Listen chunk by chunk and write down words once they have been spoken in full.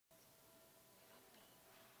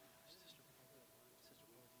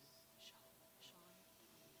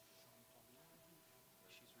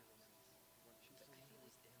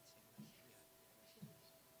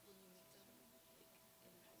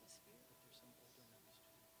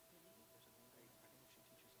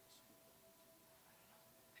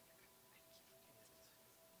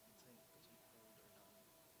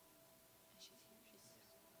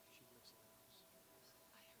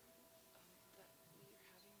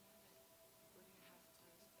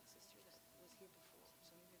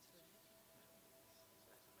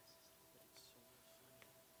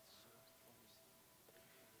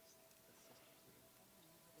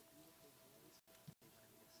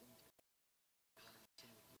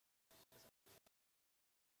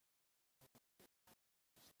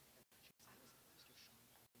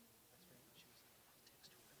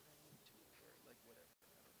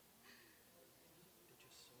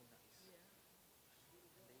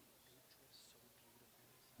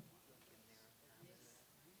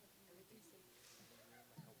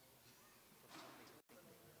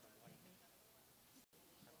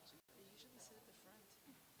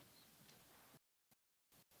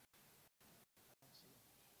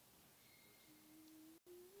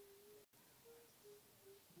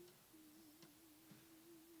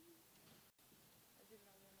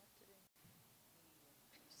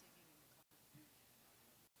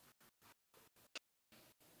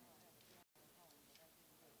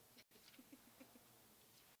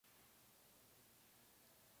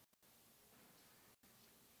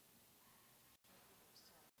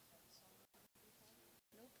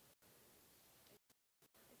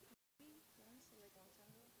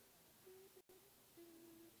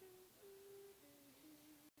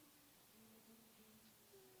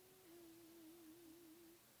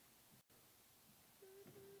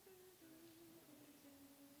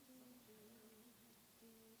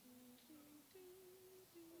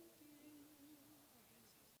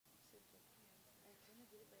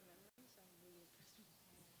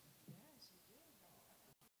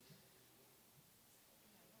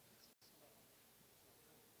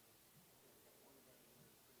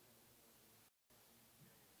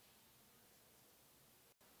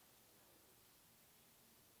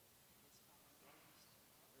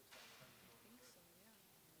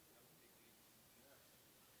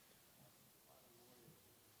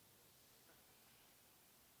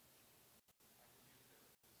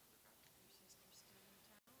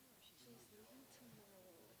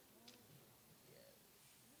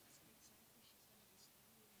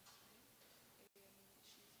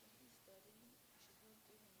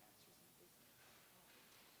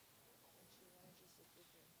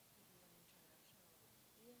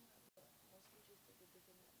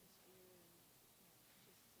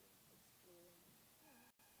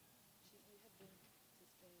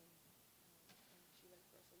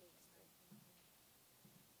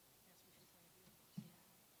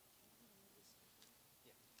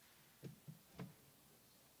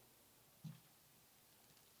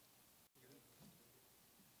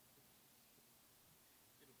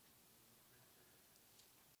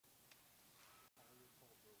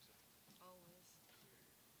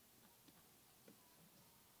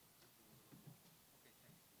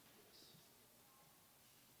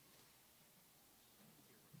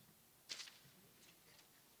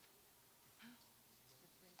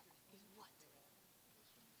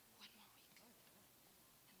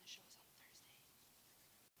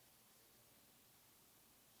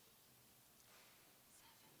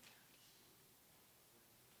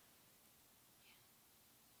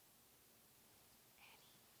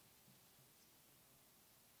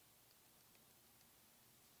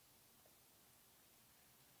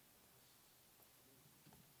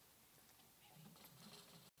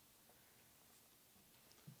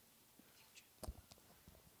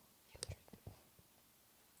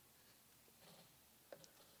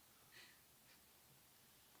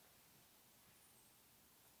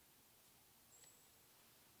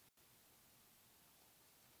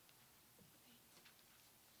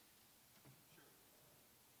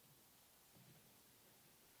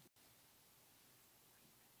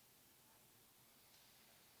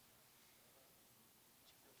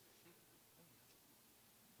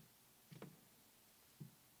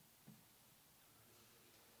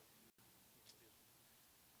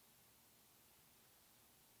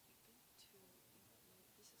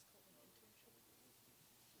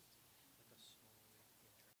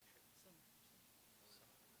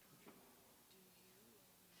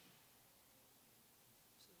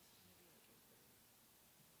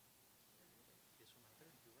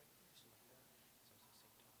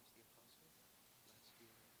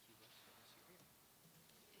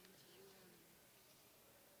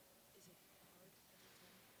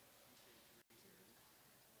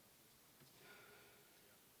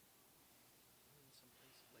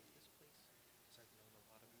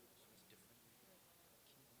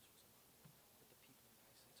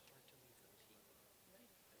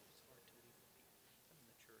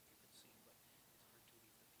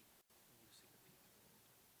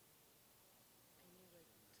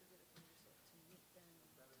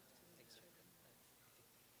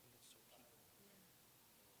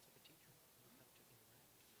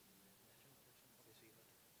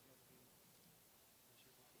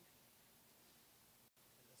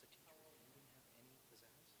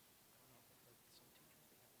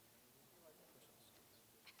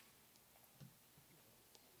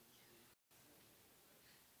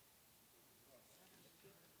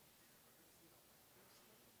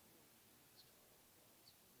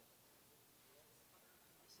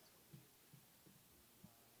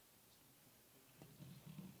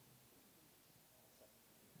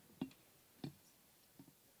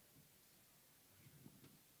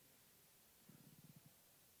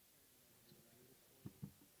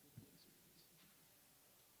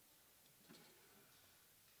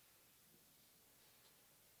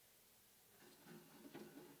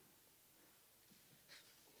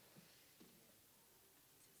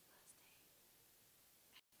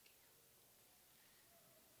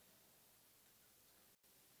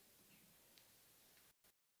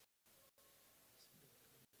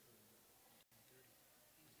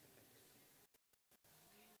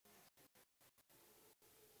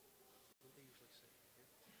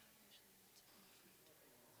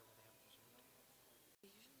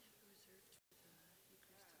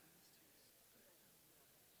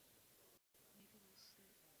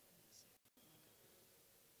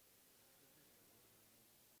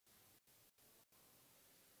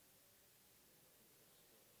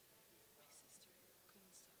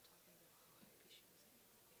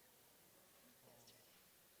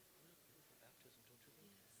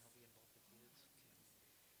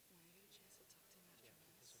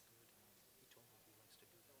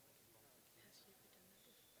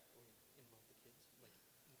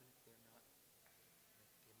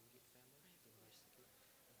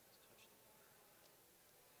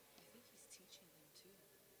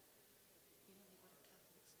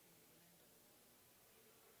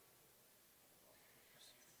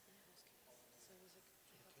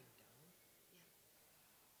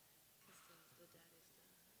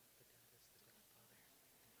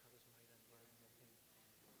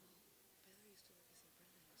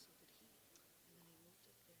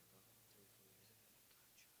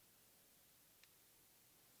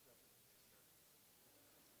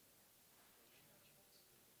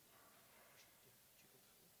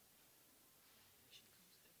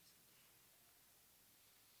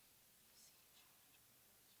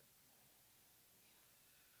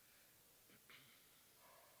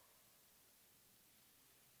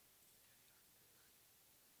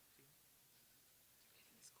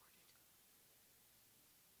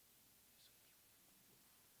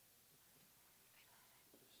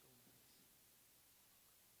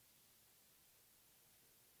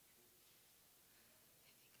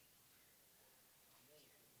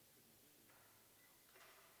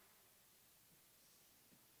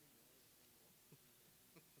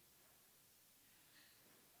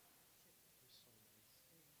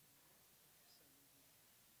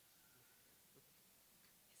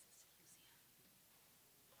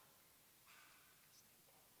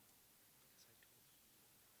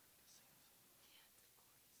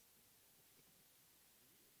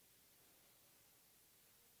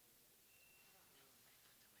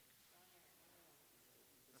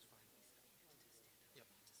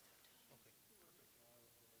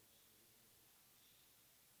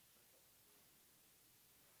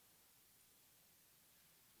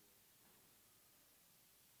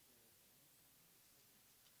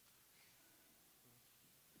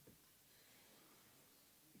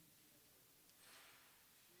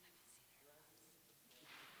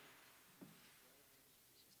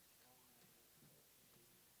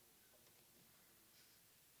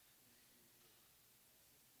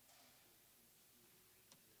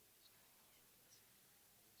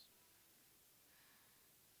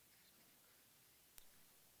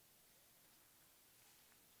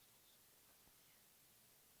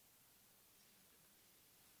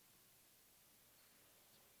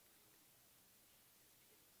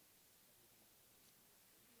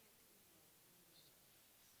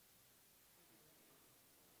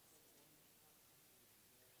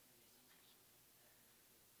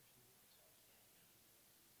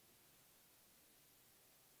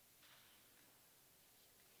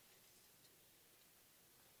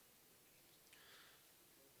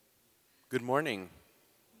Good morning.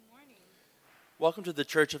 Good morning. Welcome to the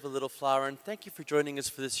Church of the Little Flower, and thank you for joining us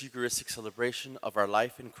for this Eucharistic celebration of our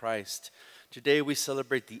life in Christ. Today we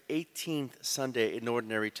celebrate the 18th Sunday in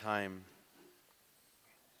Ordinary Time.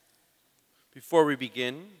 Before we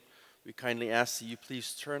begin, we kindly ask that you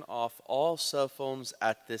please turn off all cell phones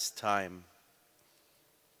at this time.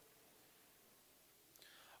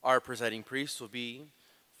 Our presiding priest will be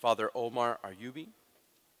Father Omar Ayubi.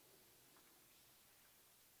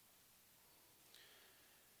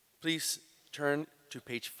 Please turn to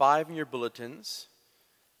page 5 in your bulletins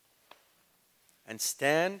and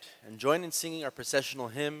stand and join in singing our processional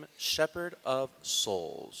hymn, Shepherd of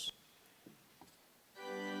Souls.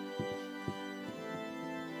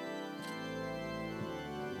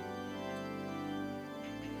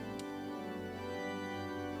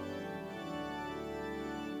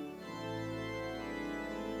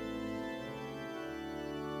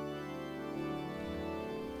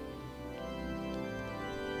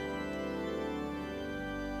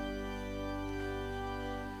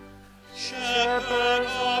 Shepherd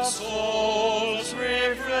of souls,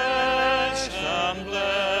 refresh and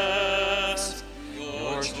bless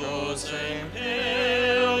your chosen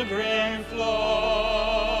pilgrim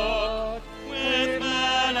flock, with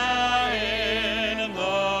manna in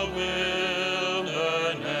the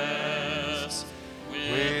wilderness,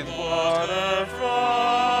 with water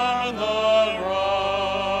from the rock.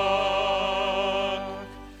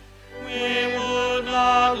 We would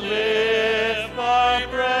not live by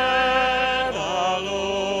bread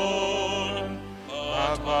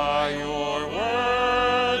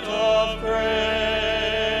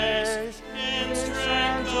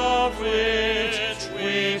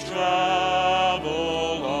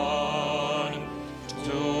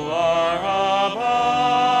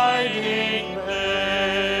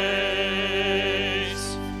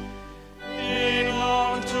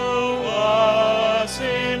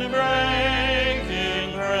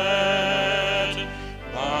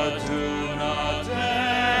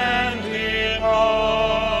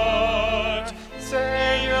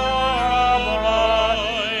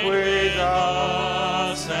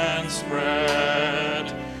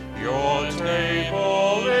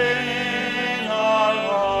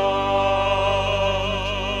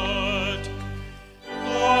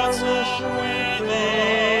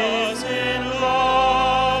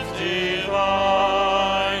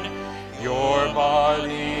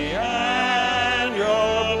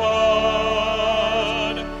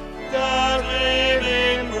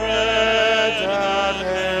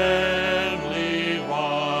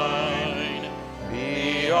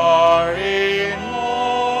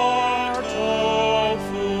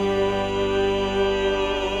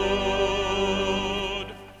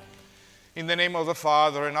In the name of the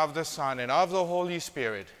Father, and of the Son, and of the Holy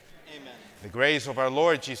Spirit. Amen. The grace of our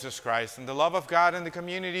Lord Jesus Christ, and the love of God, and the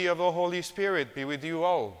community of the Holy Spirit be with you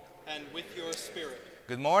all. And with your spirit.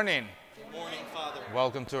 Good morning. Good morning, Father.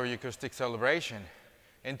 Welcome to our Eucharistic celebration.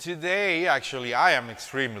 And today, actually, I am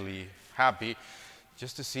extremely happy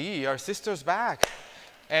just to see our sisters back.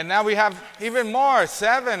 And now we have even more,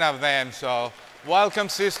 7 of them. So welcome,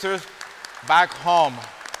 sisters, back home.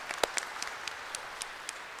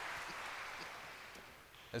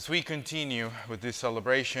 As we continue with this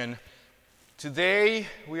celebration, today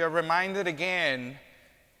we are reminded again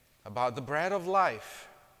about the bread of life,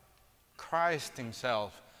 Christ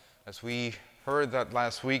himself, as we heard that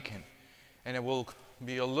last week. And it will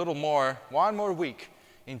be a little more, one more week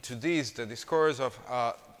into this, the discourse of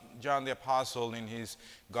John the Apostle in his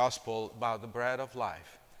gospel about the bread of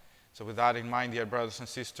life. So with that in mind, dear brothers and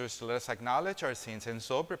sisters, let us acknowledge our sins and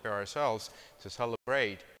so prepare ourselves to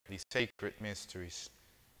celebrate these sacred mysteries.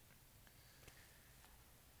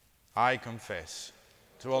 I confess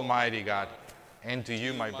to Almighty God and to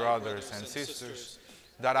you, my brothers and sisters,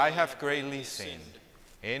 that I have greatly sinned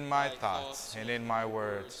in my thoughts and in my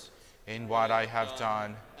words, in what I have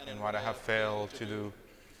done and what I have failed to do,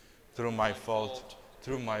 through my fault,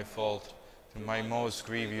 through my most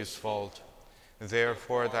grievous fault.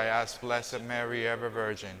 Therefore I ask Blessed Mary, ever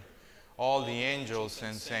Virgin, all the angels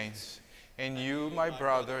and saints, and you, my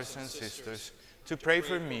brothers and sisters, to pray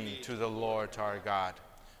for me to the Lord our God.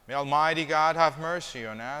 May Almighty God have mercy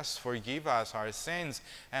on us, forgive us our sins,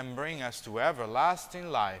 and bring us to everlasting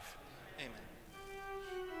life. Amen.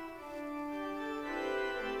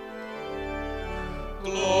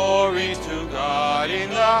 Glory to God in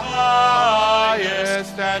the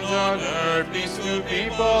highest, and on earth peace to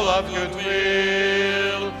people of good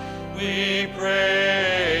will. We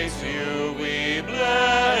praise you, we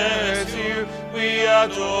bless you, we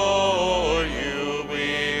adore you,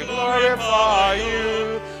 we glorify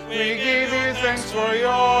you. We give you thanks for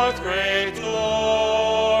your great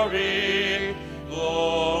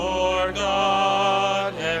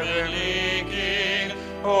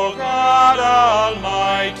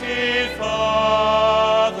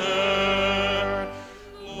Father,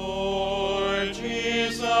 Lord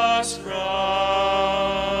Jesus Christ,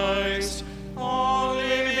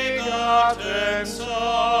 only begotten Son,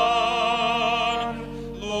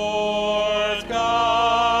 Lord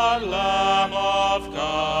God, Lamb of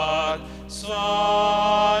God,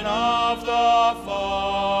 Son of the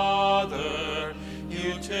Father,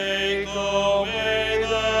 you take away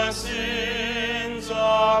the sins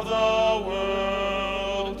of the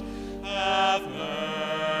world. Have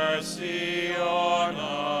mercy on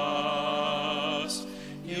us.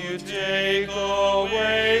 You take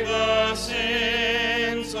away the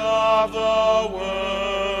sins of the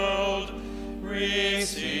world.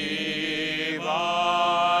 Receive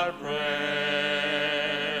our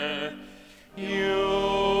prayer.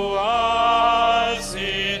 You are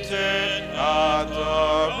seated at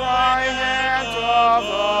the right hand of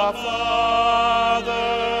the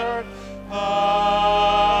Father.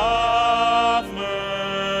 Have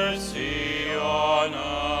mercy on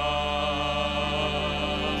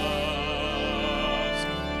us.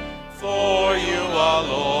 For you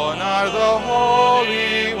alone are the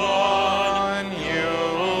Holy One. You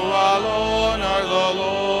alone are the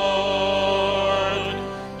Lord.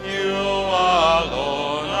 You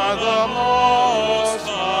alone are the Most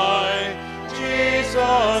High.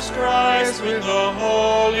 Jesus Christ with the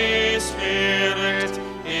Holy Spirit,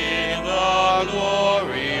 in the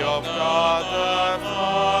glory of God the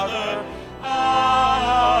Father.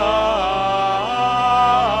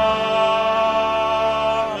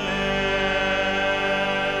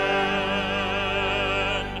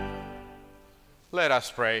 Amen. Let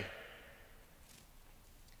us pray.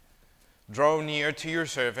 Draw near to your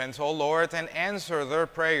servants, O Lord, and answer their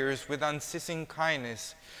prayers with unceasing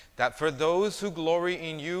kindness, that for those who glory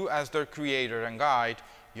in you as their Creator and Guide,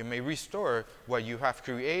 you may restore what you have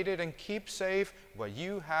created and keep safe what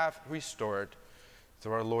you have restored.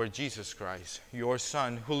 Through our Lord Jesus Christ, your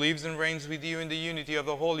Son, who lives and reigns with you in the unity of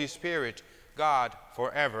the Holy Spirit, God,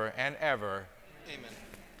 forever and ever. Amen.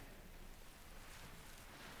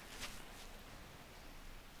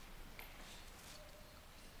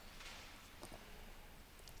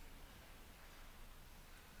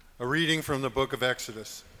 A reading from the book of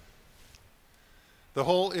Exodus. The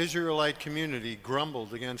whole Israelite community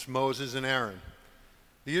grumbled against Moses and Aaron.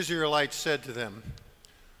 The Israelites said to them,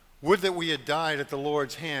 "Would that we had died at the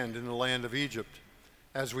Lord's hand in the land of Egypt,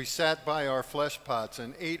 as we sat by our flesh pots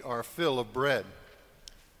and ate our fill of bread.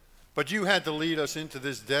 But you had to lead us into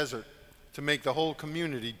this desert to make the whole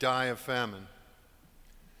community die of famine."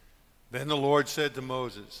 Then the Lord said to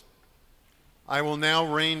Moses, "I will now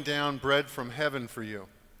rain down bread from heaven for you.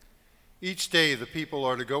 Each day the people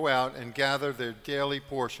are to go out and gather their daily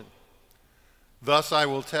portion. Thus I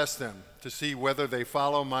will test them to see whether they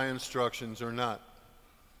follow my instructions or not.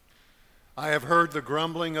 I have heard the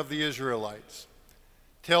grumbling of the Israelites.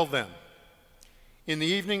 Tell them, in the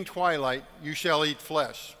evening twilight you shall eat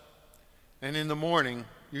flesh, and in the morning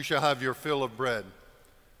you shall have your fill of bread,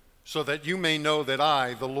 so that you may know that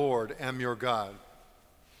I, the Lord, am your God."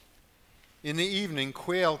 In the evening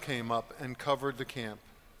quail came up and covered the camp.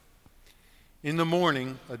 In the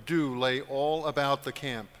morning a dew lay all about the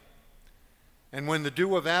camp. And when the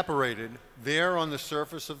dew evaporated, there on the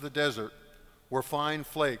surface of the desert were fine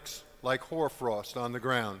flakes like hoarfrost on the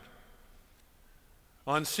ground.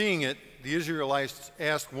 On seeing it, the Israelites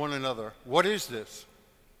asked one another, "What is this?"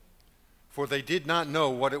 For they did not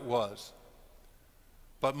know what it was.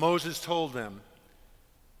 But Moses told them,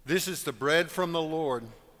 "This is the bread from the Lord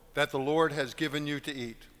that the Lord has given you to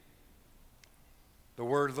eat." The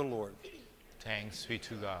word of the Lord. Thanks be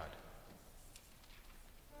to God.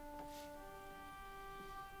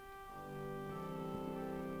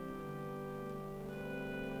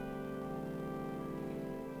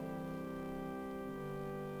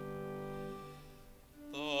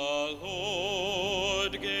 The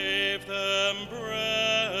Lord gave them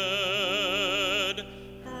bread,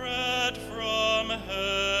 bread from heaven.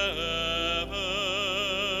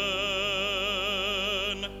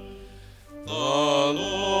 The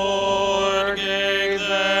Lord gave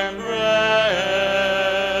them bread,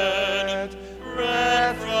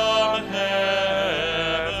 bread from heaven.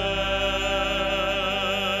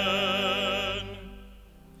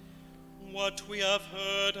 What we have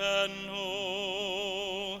heard and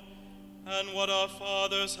know, and what our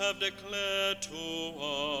fathers have declared to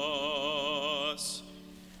us,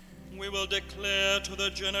 we will declare to the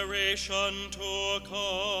generation to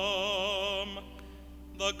come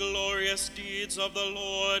the glorious deeds of the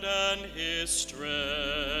Lord and his strength,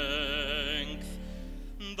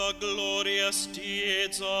 the glorious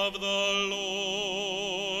deeds of the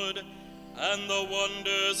Lord and the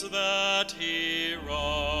wonders that he wrought.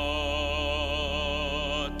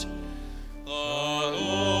 The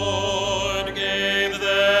Lord gave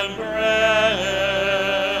them bread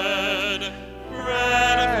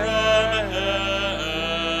from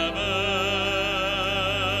heaven.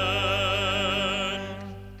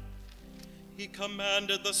 He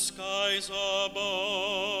commanded the skies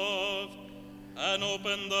above and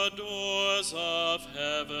opened the doors of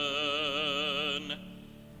heaven.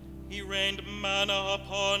 He rained manna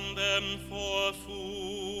upon them for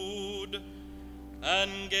food,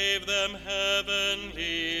 and gave them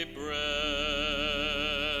heavenly bread.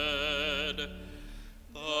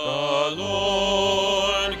 The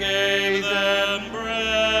Lord gave them bread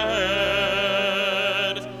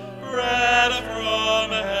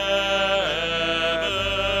from heaven.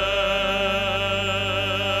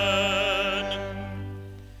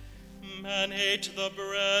 Man ate the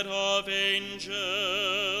bread of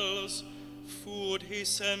angels, food he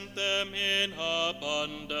sent them in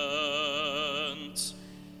abundance,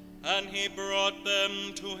 and he brought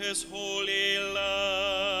them to his holy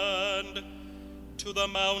land, to the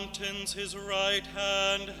mountains his right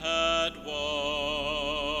hand had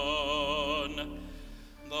won.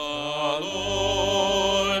 The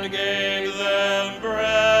Lord gave them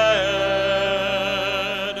bread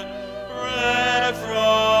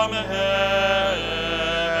from heaven.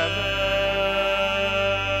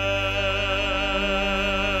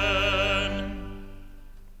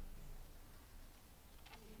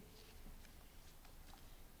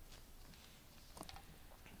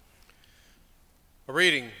 A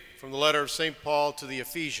reading from the letter of St. Paul to the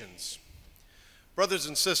Ephesians. Brothers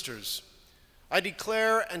and sisters, I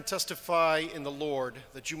declare and testify in the Lord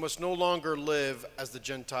that you must no longer live as the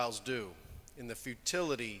Gentiles do, in the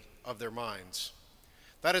futility of their minds.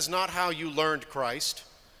 That is not how you learned Christ,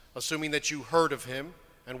 assuming that you heard of him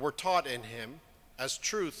and were taught in him, as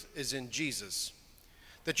truth is in Jesus,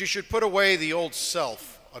 that you should put away the old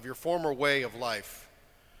self of your former way of life,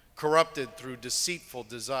 corrupted through deceitful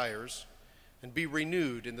desires, and be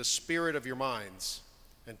renewed in the spirit of your minds,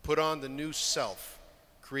 and put on the new self,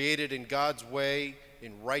 created in God's way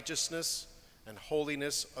in righteousness and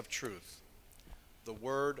holiness of truth. The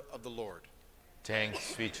word of the Lord.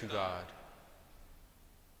 Thanks be to God.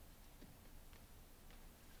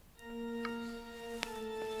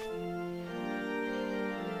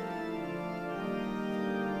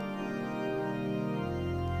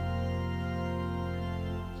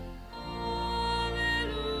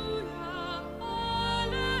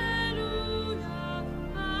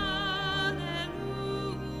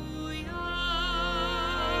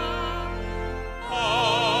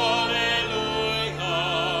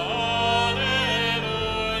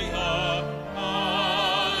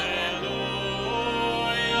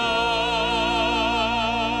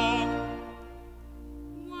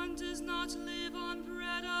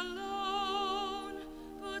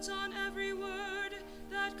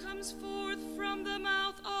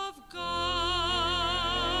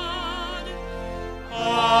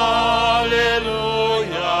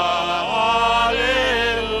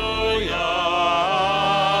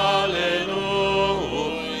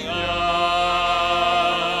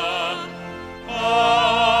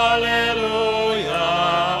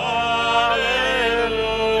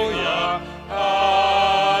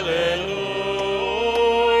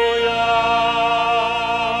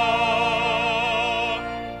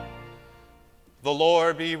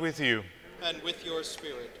 Be with you. And with your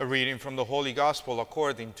spirit. A reading from the Holy Gospel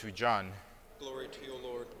according to John. Glory to you,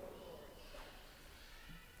 Lord.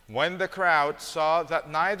 When the crowd saw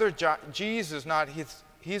that neither Jesus nor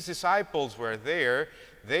his disciples were there,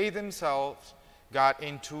 they themselves got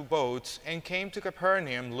into boats and came to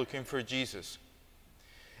Capernaum looking for Jesus.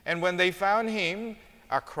 And when they found him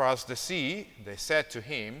across the sea, they said to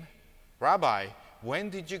him, Rabbi,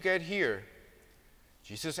 when did you get here?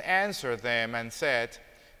 Jesus answered them and said,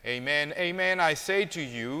 Amen, amen, I say to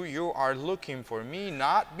you, you are looking for me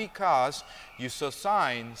not because you saw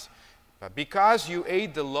signs, but because you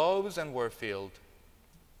ate the loaves and were filled.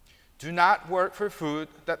 Do not work for food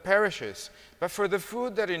that perishes, but for the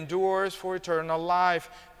food that endures for eternal life,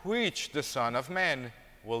 which the Son of Man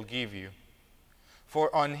will give you.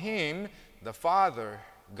 For on him the Father,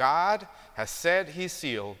 God, has set his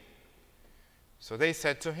seal. So they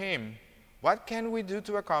said to him, What can we do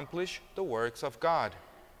to accomplish the works of God?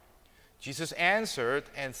 Jesus answered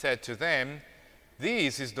and said to them,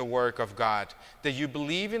 This is the work of God, that you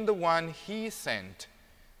believe in the one he sent.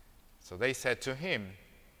 So they said to him,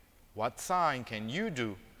 What sign can you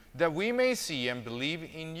do, that we may see and believe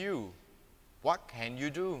in you? What can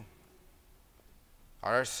you do?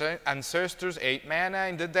 Our ancestors ate manna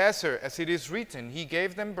in the desert, as it is written, He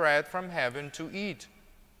gave them bread from heaven to eat.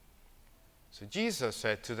 So Jesus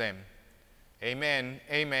said to them, Amen,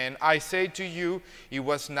 amen, I say to you, it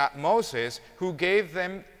was not Moses who gave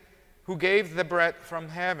the bread from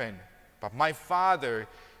heaven, but my Father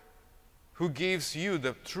who gives you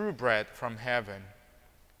the true bread from heaven.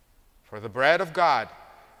 For the bread of God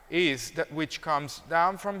is that which comes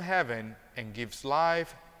down from heaven and gives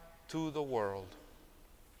life to the world.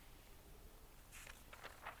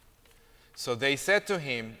 So they said to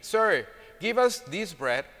him, Sir, give us this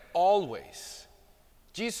bread always.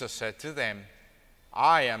 Jesus said to them,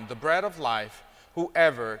 I am the bread of life.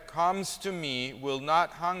 Whoever comes to me will not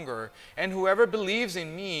hunger, and whoever believes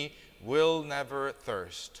in me will never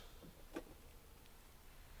thirst.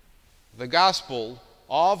 The Gospel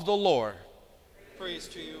of the Lord. Praise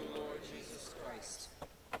to you, Lord Jesus Christ.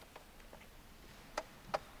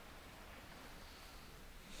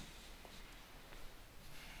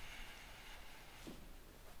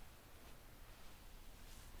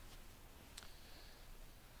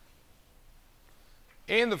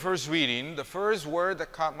 In the first reading, the first word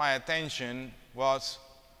that caught my attention was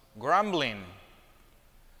grumbling.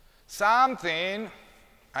 Something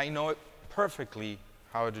I know perfectly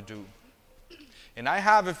how to do. And I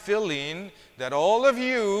have a feeling that all of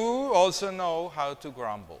you also know how to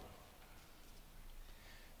grumble.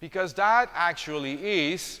 Because that actually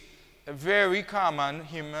is a very common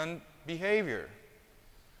human behavior.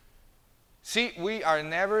 See, we are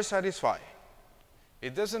never satisfied.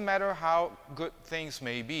 It doesn't matter how good things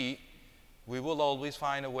may be, we will always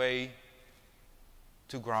find a way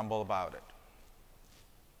to grumble about it.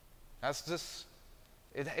 That's just,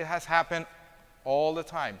 it has happened all the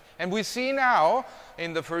time. And we see now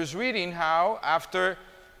in the first reading how after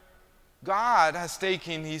God has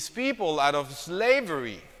taken his people out of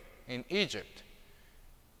slavery in Egypt,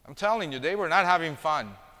 I'm telling you, they were not having fun.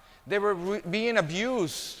 They were being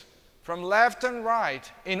abused from left and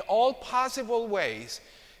right in all possible ways.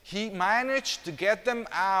 He managed to get them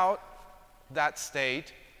out that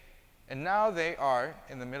state, and now they are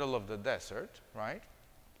in the middle of the desert, right?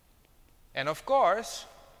 And of course,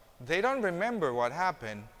 they don't remember what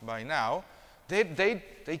happened by now. They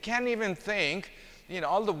can't even think,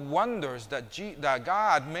 all the wonders that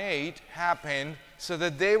God made happen so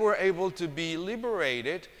that they were able to be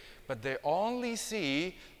liberated, but they only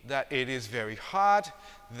see that it is very hot,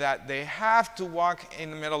 that they have to walk in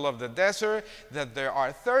the middle of the desert, that they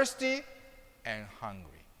are thirsty and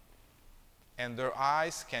hungry. And their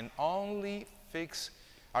eyes can only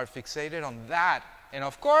are fixated on that. And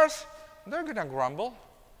of course, they're going to grumble.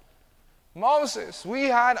 Moses, we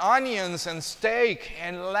had onions and steak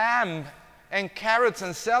and lamb and carrots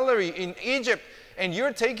and celery in Egypt, and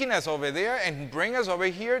you're taking us over there and bring us over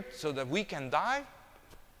here so that we can die?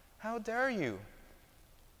 How dare you?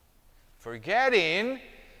 Forgetting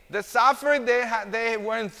the suffering they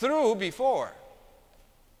went through before.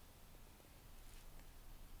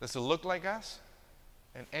 Does it look like us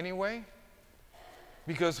in any way?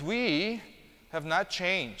 Because we have not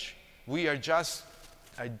changed. We are just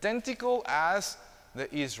identical as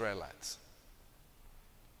the Israelites.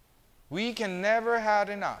 We can never have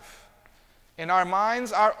enough. And our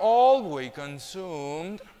minds are always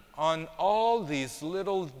consumed on all these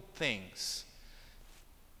little things.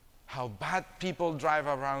 How bad people drive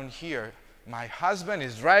around here. My husband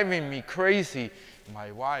is driving me crazy.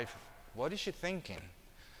 My wife, what is she thinking?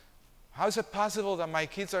 How is it possible that my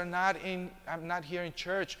kids are not here in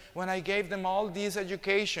church when I gave them all this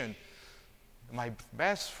education? My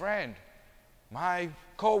best friend, my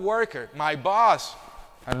co-worker, my boss,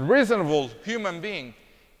 unreasonable human being,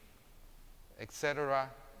 etc.,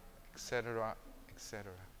 etc.,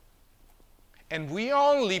 etc. And we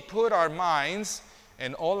only put our minds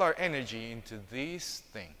and all our energy into these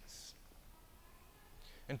things.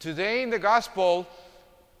 And today in the gospel,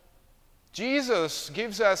 Jesus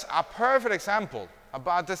gives us a perfect example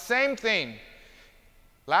about the same thing.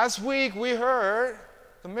 Last week we heard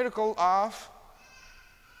the miracle of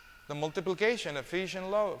the multiplication of fish and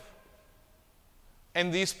loaf.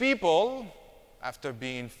 And these people, after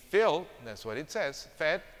being filled, that's what it says,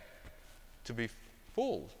 fed to be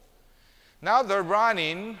full. Now they're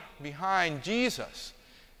running behind Jesus.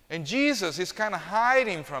 And Jesus is kind of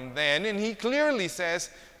hiding from them, and he clearly says,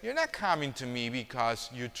 you're not coming to me because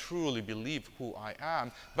you truly believe who I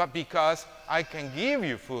am, but because I can give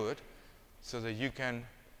you food so that you can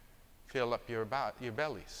fill up your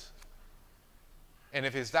bellies. And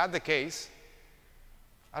if it's not the case,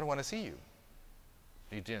 I don't want to see you.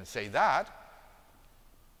 You didn't say that,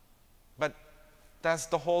 but that's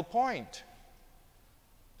the whole point.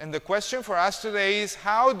 And the question for us today is,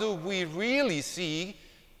 how do we really see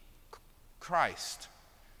Christ?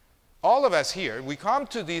 All of us here, we come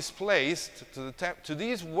to this place, to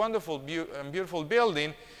this wonderful, beautiful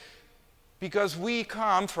building, because we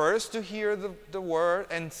come first to hear the word,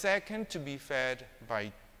 and second, to be fed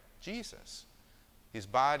by Jesus, his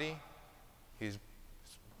body, his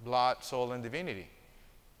blood, soul, and divinity.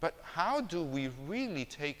 But how do we really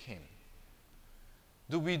take him?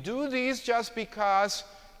 Do we do this just because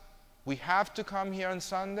we have to come here on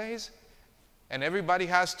Sundays, and everybody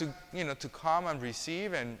has to, to come and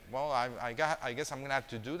receive, and, well, I guess I'm going to have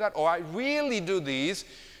to do that? Or I really do this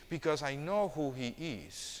because I know who he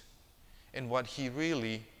is and what he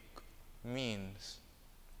really means.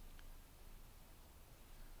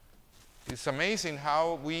 It's amazing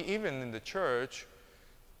how we, even in the church,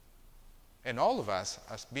 and all of us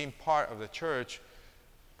as being part of the church,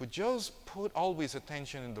 would just put always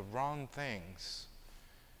attention in the wrong things.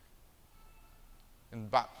 And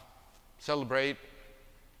celebrate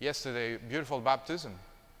yesterday beautiful baptism,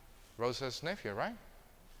 Rosa's nephew, right?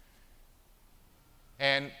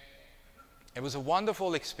 And it was a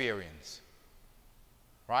wonderful experience,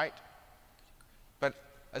 right? But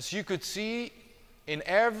as you could see, in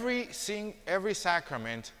every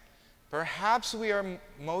sacrament, perhaps we are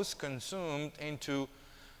most consumed into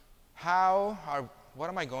what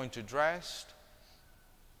am I going to dress?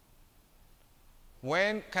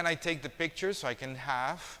 When can I take the picture so I can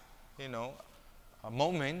have, a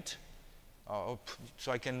moment,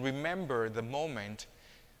 so I can remember the moment?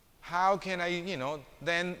 How can I,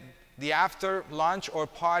 then the after lunch or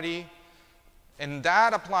party, and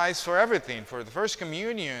that applies for everything, for the first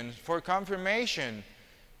communion, for confirmation,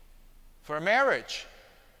 for marriage.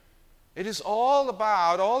 It is all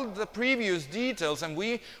about all the previous details, and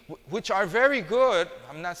which are very good.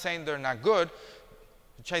 I'm not saying they're not good,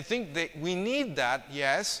 which I think that we need that,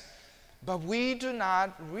 yes, but we do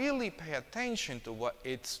not really pay attention to what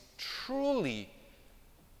it's truly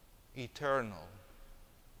eternal.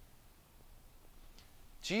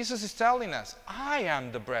 Jesus is telling us, I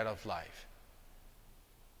am the bread of life.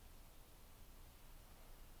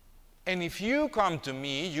 And if you come to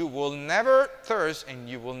me, you will never thirst and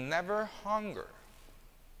you will never hunger.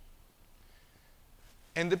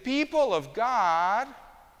 And the people of God,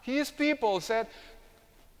 his people, said,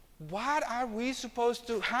 what are we supposed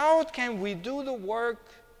to, how can we do the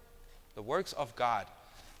works of God?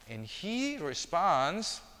 And he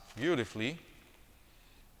responds beautifully.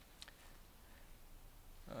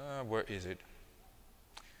 Where is it?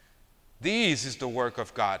 This is the work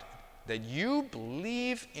of God, that you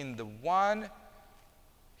believe in the one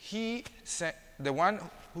who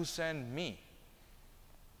sent me.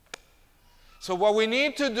 So what we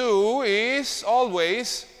need to do is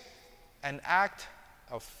always an act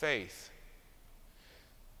of faith.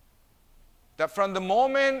 That from the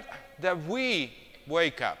moment that we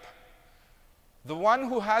wake up, the one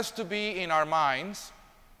who has to be in our minds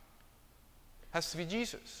has to be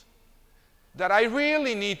Jesus. That I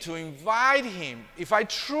really need to invite him. If I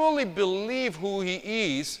truly believe who he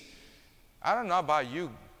is, I don't know about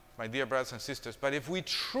you, my dear brothers and sisters, but if we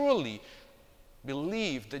truly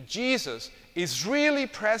believe that Jesus is really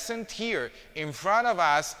present here in front of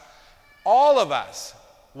us, all of us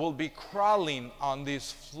will be crawling on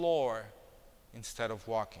this floor instead of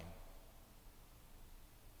walking.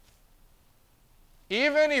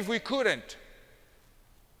 Even if we couldn't,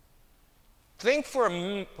 think for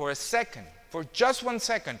a second, for just 1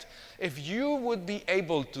 second, if you would be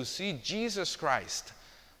able to see Jesus Christ,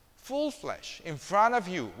 full flesh, in front of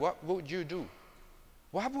you, what would you do?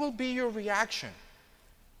 What will be your reaction?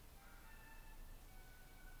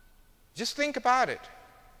 Just think about it.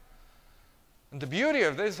 And the beauty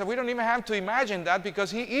of this is that we don't even have to imagine that, because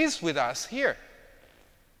he is with us here.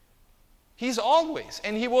 He's always,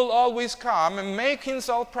 and he will always come and make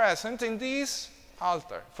himself present in this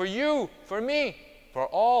altar. For you, for me, for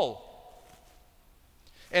all.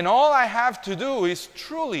 And all I have to do is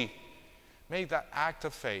truly make that act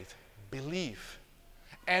of faith, believe,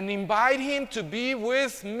 and invite him to be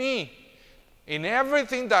with me in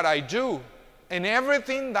everything that I do, in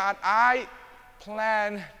everything that I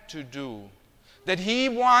plan to do. That he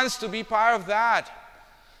wants to be part of that.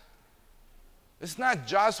 It's not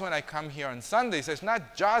just when I come here on Sundays. It's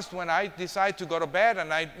not just when I decide to go to bed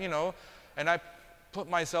and I put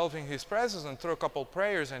myself in his presence and throw a couple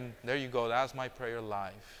prayers, and there you go, that's my prayer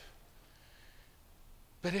life.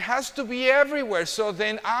 But it has to be everywhere, so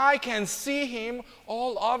then I can see him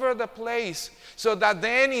all over the place. So that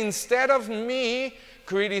then, instead of me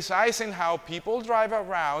criticizing how people drive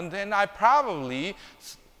around, then I probably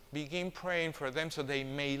begin praying for them so they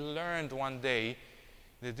may learn one day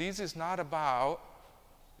that this is not about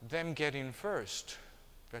them getting first,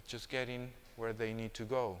 but just getting where they need to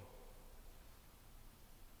go.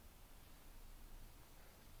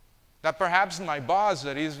 That perhaps my boss,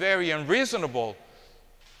 that is very unreasonable,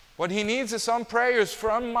 what he needs is some prayers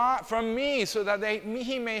from me so that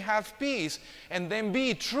he may have peace and then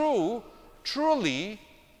be truly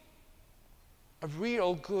a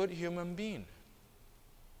real good human being.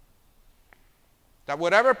 That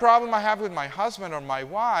whatever problem I have with my husband or my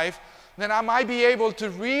wife, then I might be able to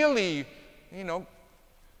really,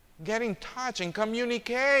 get in touch and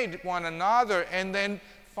communicate one another and then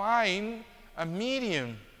find a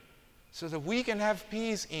medium so that we can have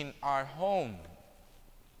peace in our home.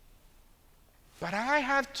 But I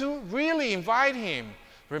have to really invite him.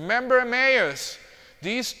 Remember Emmaus.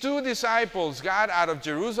 These two disciples got out of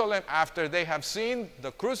Jerusalem after they have seen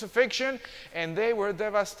the crucifixion, and they were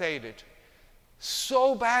devastated.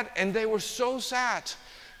 So bad, and they were so sad.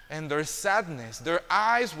 And their sadness, their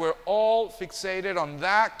eyes were all fixated on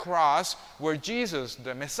that cross where Jesus,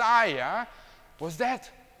 the Messiah, was dead.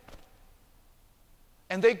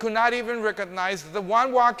 And they could not even recognize that the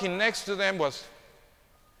one walking next to them was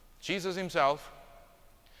Jesus himself,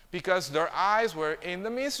 because their eyes were in the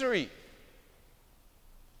misery.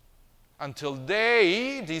 Until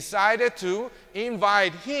they decided to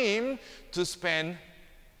invite him to spend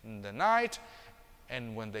the night,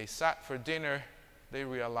 and when they sat for dinner, they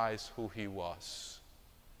realized who he was.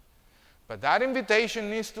 But that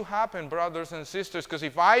invitation needs to happen, brothers and sisters, because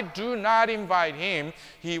if I do not invite him,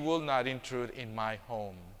 he will not intrude in my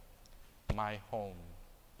home. My home.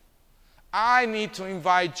 I need to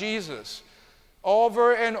invite Jesus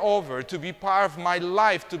over and over to be part of my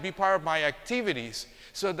life, to be part of my activities,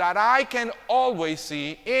 so that I can always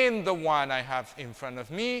see in the one I have in front of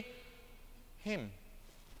me, him,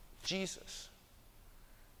 Jesus.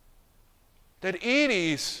 That it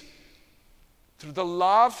is through the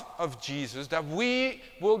love of Jesus that we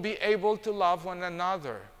will be able to love one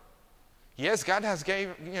another. Yes, God has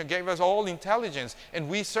gave us all intelligence, and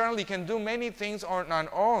we certainly can do many things on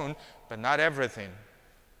our own, but not everything.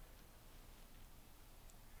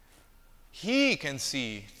 He can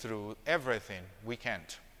see through everything we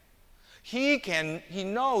can't. He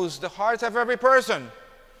knows the hearts of every person.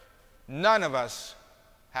 None of us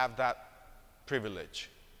have that privilege.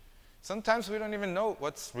 Sometimes we don't even know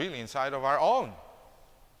what's really inside of our own.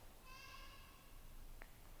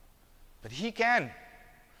 But he can.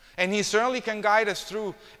 And he certainly can guide us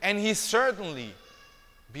through. And he certainly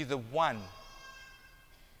be the one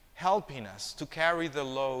helping us to carry the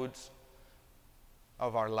loads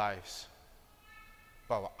of our lives.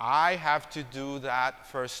 But I have to do that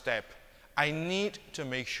first step. I need to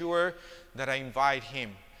make sure that I invite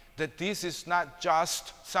him. That this is not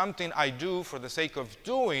just something I do for the sake of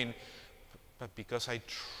doing, but because I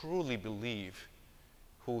truly believe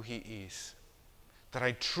who he is. That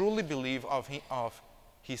I truly believe of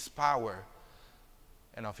his power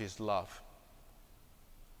and of his love.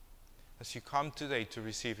 As you come today to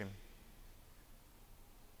receive him,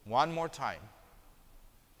 one more time,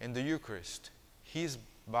 in the Eucharist, his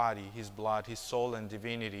body, his blood, his soul and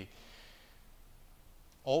divinity,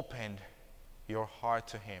 open your heart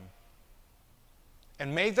to him.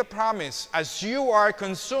 And make the promise, as you are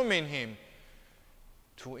consuming him,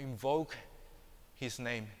 to invoke his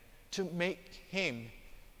name, to make him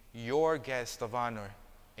your guest of honor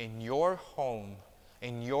in your home,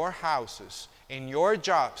 in your houses, in your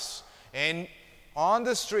jobs, and on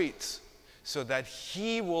the streets, so that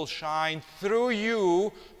he will shine through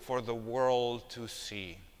you for the world to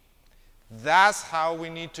see. That's how we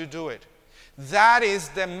need to do it. That is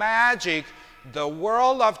the magic the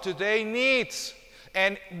world of today needs.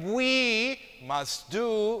 And we must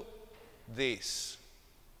do this.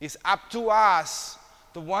 It's up to us,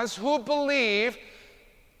 the ones who believe,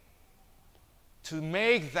 to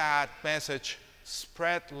make that message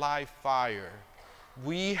spread like fire.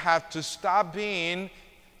 We have to stop being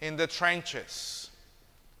in the trenches.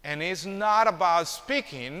 And it's not about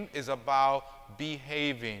speaking, it's about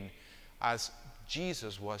behaving as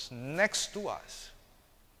Jesus was next to us,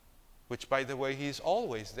 which, by the way, he's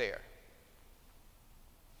always there.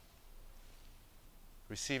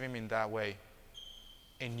 Receive him in that way,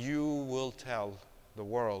 and you will tell the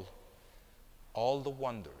world all the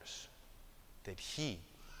wonders that he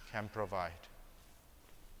can provide.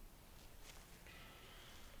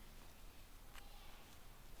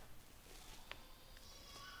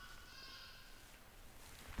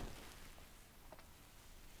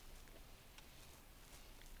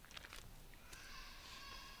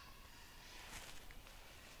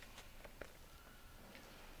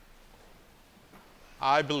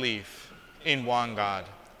 I believe in one God,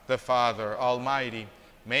 the Father Almighty,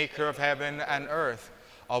 maker of heaven and earth,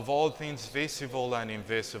 of all things visible and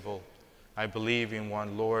invisible. I believe in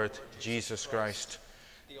one Lord, Jesus Christ,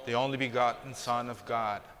 the only begotten Son of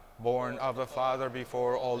God, born of the Father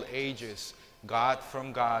before all ages, God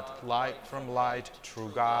from God, light from light,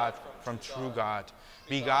 true God from true God,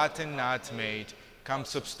 begotten, not made,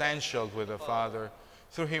 consubstantial with the Father.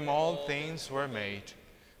 Through him all things were made.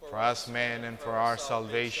 For us men and for our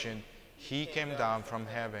salvation, he came down from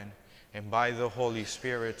heaven, and by the Holy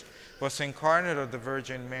Spirit was incarnate of the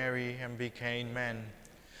Virgin Mary and became man.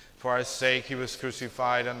 For our sake he was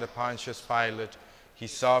crucified under Pontius Pilate. He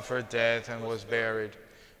suffered death and was buried,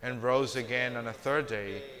 and rose again on the third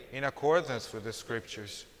day in accordance with the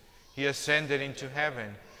Scriptures. He ascended into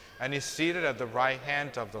heaven and is seated at the right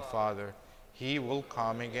hand of the Father. He will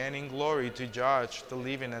come again in glory to judge the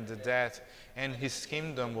living and the dead, and his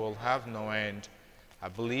kingdom will have no end. I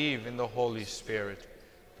believe in the Holy Spirit,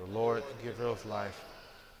 the Lord, giver of life,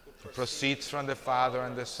 who proceeds from the Father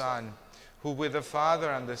and the Son, who with the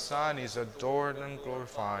Father and the Son is adored and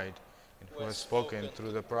glorified, and who has spoken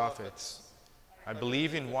through the prophets. I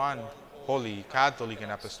believe in one holy, Catholic,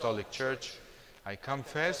 and Apostolic Church. I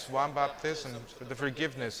confess one baptism for the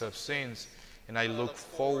forgiveness of sins, and I look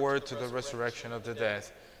forward to the resurrection of the dead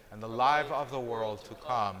and the life of the world to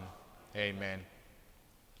come. Amen.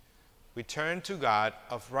 We turn to God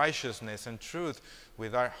of righteousness and truth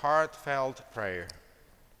with our heartfelt prayer.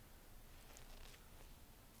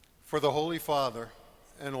 For the Holy Father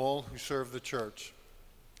and all who serve the Church,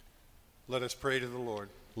 let us pray to the Lord.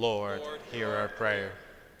 Lord, hear our prayer.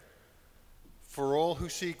 For all who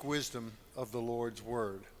seek wisdom of the Lord's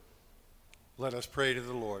word, let us pray to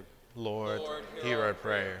the Lord. Lord, hear our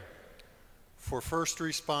prayer. For first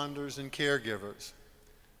responders and caregivers,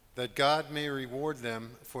 that God may reward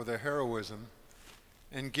them for their heroism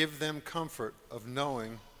and give them comfort of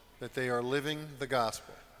knowing that they are living the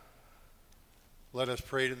gospel, let us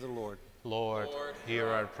pray to the Lord. Lord, hear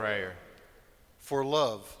our prayer. For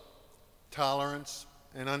love, tolerance,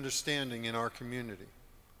 and understanding in our community,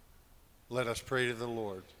 let us pray to the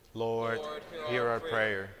Lord. Lord, hear our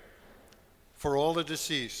prayer. For all the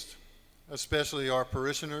deceased, especially our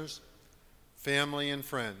parishioners, family, and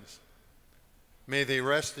friends, may they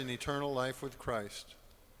rest in eternal life with Christ.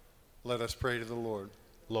 Let us pray to the Lord.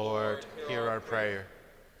 Lord, hear our prayer.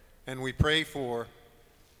 And we pray for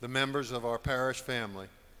the members of our parish family,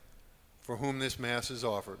 for whom this Mass is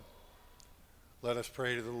offered. Let us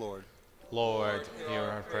pray to the Lord. Lord, hear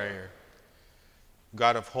our prayer.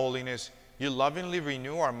 God of holiness, you lovingly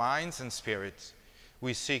renew our minds and spirits.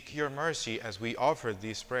 We seek your mercy as we offer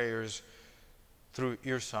these prayers through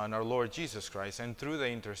your Son, our Lord Jesus Christ, and through the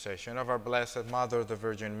intercession of our Blessed Mother, the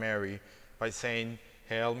Virgin Mary, by saying,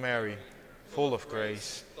 Hail Mary, full of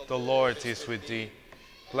grace, the Lord is with thee.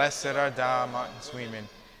 Blessed art thou amongst women,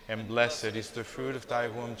 and blessed is the fruit of thy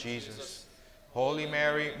womb, Jesus. Holy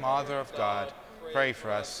Mary, Mother of God, pray for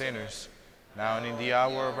us sinners, now and in the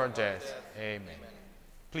hour of our death. Amen.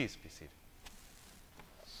 Please be seated.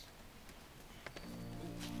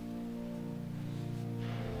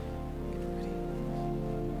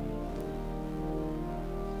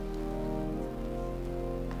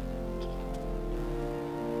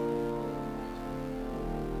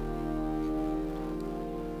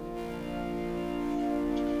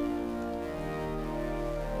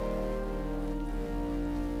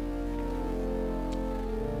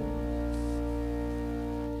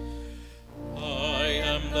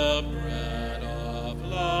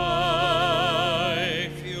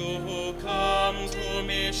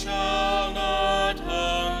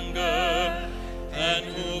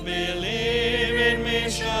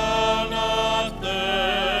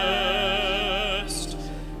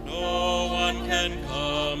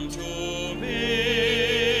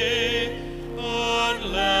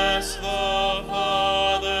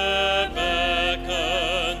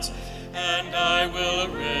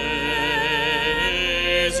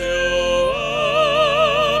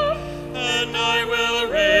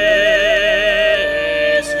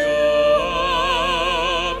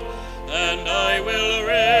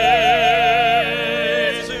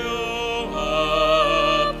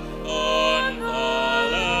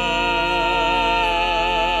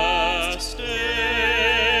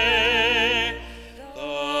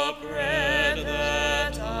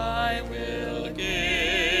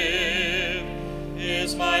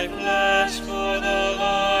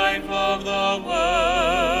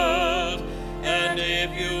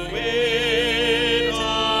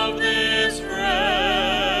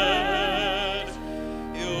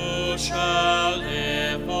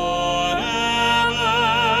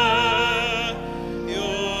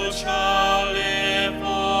 Shall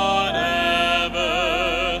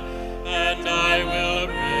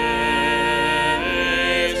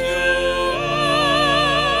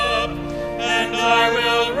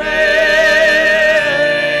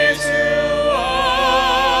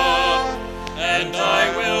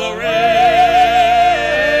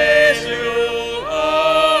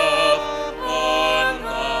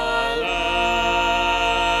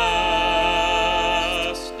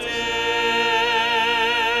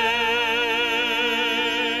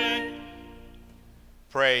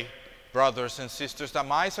brothers and sisters, that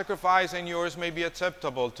my sacrifice and yours may be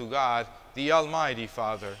acceptable to God, the Almighty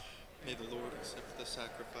Father. May the Lord accept the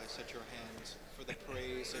sacrifice at your hands for the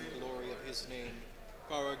praise and glory of his name,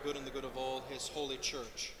 for our good and the good of all his holy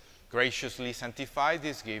church. Graciously sanctify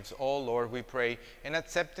these gifts, O Lord, we pray, and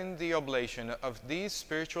accepting the oblation of this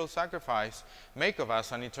spiritual sacrifice, make of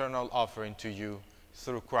us an eternal offering to you,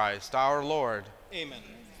 through Christ our Lord. Amen.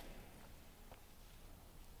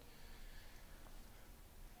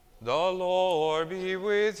 The Lord be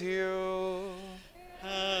with you.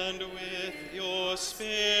 And with your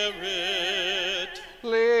spirit,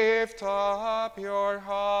 Lift up your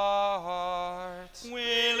hearts.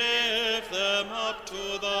 we lift them up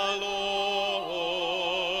to the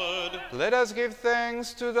Lord. Let us give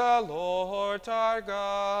thanks to the Lord our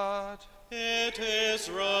God. It is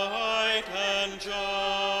right and just.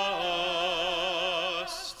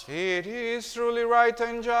 It is truly right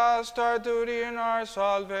and just, our duty and our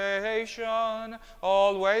salvation,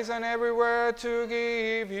 always and everywhere to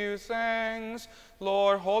give you thanks,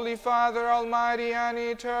 Lord, Holy Father, Almighty and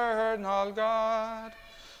eternal God.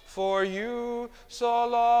 For you so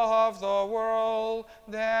loved the world,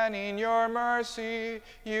 then in your mercy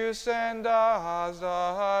you send us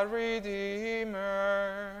the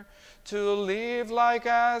Redeemer, to live like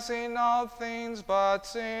us in all things but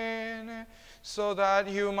sin, so that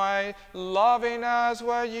you might love in us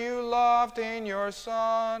what you loved in your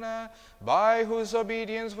Son, by whose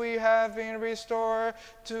obedience we have been restored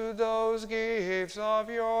to those gifts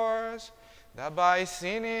of yours, that by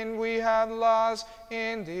sinning we have lost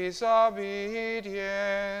in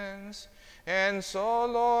disobedience. And so,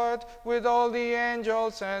 Lord, with all the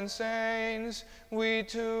angels and saints, we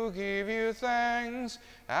too give you thanks,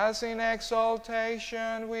 as in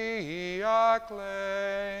exaltation we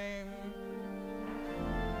acclaim.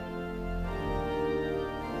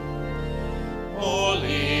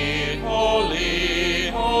 Holy, holy,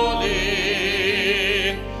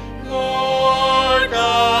 holy, Lord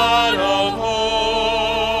God of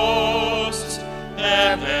hosts,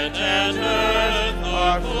 heaven and earth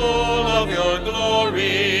are full of your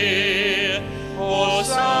glory.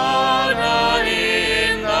 Hosanna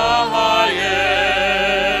in the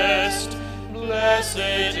highest. Blessed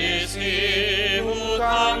is he who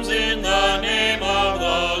comes in the name of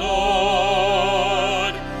the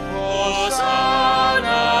Lord.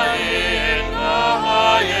 Hosanna in the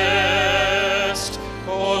highest.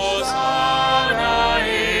 Hosanna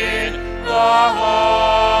in the highest.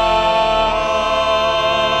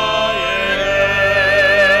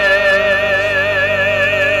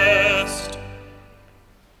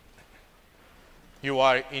 You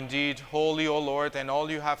are indeed holy, O Lord, and all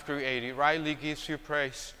you have created rightly gives you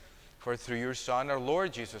praise. For through your Son, our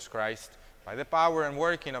Lord Jesus Christ, by the power and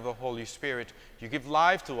working of the Holy Spirit, you give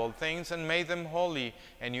life to all things and made them holy,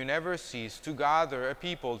 and you never cease to gather a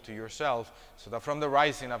people to yourself, so that from the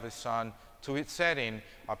rising of the sun to its setting,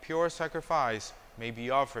 a pure sacrifice may be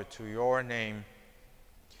offered to your name.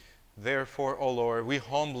 Therefore, O Lord, we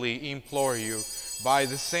humbly implore you, by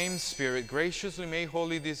the same Spirit, graciously make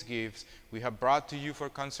holy these gifts we have brought to you for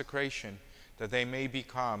consecration, that they may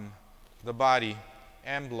become the body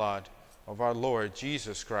and blood of our Lord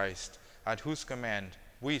Jesus Christ, at whose command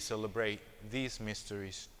we celebrate these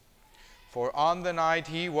mysteries. For on the night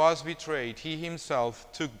he was betrayed, he himself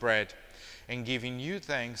took bread, and giving you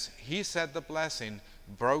thanks, he said the blessing,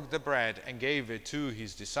 broke the bread, and gave it to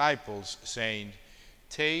his disciples, saying,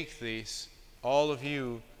 "Take this, all of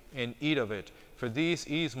you, and eat of it, for this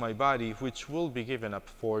is my body, which will be given up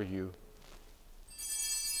for you."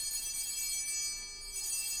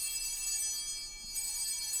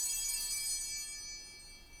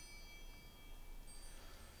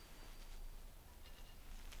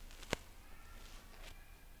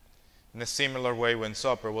 In a similar way, when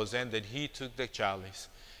supper was ended, he took the chalice,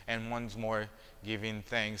 and once more giving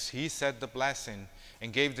thanks, he said the blessing,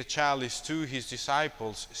 and gave the chalice to his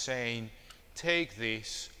disciples, saying, "Take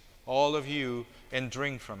this, all of you, and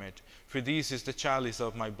drink from it, for this is the chalice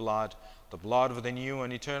of my blood, the blood of the new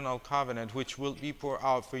and eternal covenant, which will be poured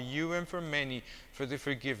out for you and for many for the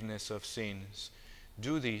forgiveness of sins.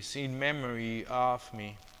 Do this in memory of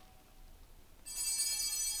me."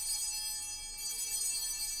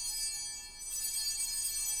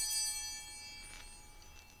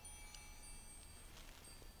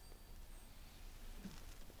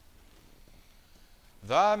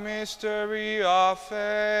 The mystery of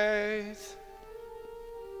faith.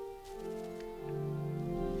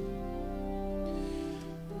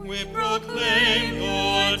 We proclaim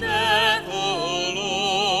your death, O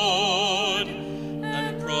Lord,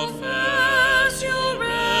 and profess your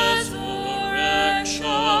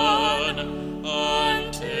resurrection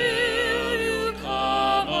until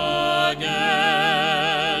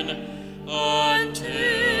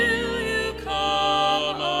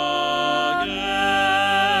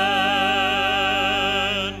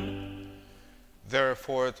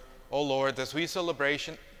Lord, as we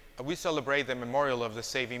celebrate the memorial of the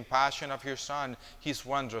saving passion of your Son, his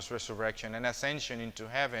wondrous resurrection and ascension into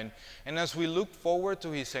heaven, and as we look forward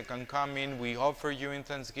to his second coming, we offer you in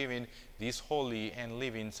thanksgiving this holy and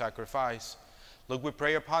living sacrifice. Look, we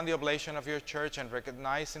pray upon the oblation of your church and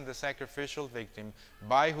recognizing the sacrificial victim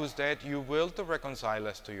by whose death you will to reconcile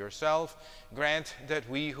us to yourself, grant that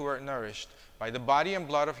we who are nourished by the body and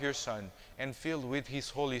blood of your Son and filled with his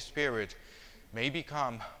Holy Spirit may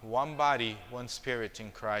become one body, one spirit in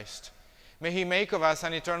Christ. May he make of us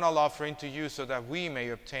an eternal offering to you so that we may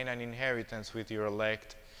obtain an inheritance with your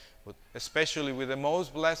elect, especially with the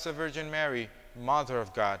most blessed Virgin Mary, Mother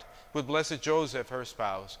of God, with blessed Joseph, her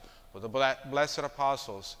spouse, with the blessed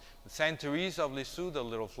apostles, with Saint Teresa of Lisieux, the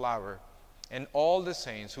little flower, and all the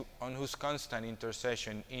saints on whose constant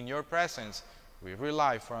intercession in your presence we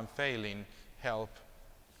rely for unfailing help.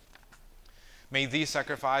 May this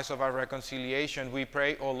sacrifice of our reconciliation, we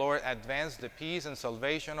pray, O Lord, advance the peace and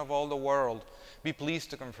salvation of all the world. Be pleased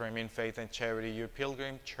to confirm in faith and charity your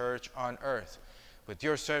pilgrim church on earth, with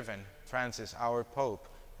your servant Francis, our Pope,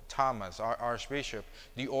 Thomas, our Archbishop,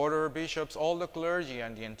 the order of bishops, all the clergy,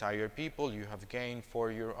 and the entire people you have gained for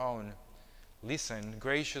your own. Listen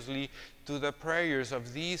graciously to the prayers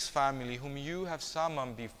of these family whom you have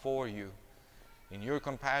summoned before you. In your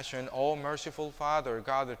compassion, O merciful Father,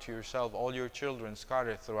 gather to yourself all your children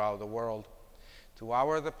scattered throughout the world. To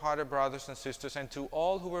our departed brothers and sisters, and to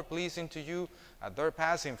all who were pleasing to you at their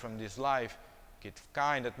passing from this life, give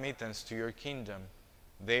kind admittance to your kingdom.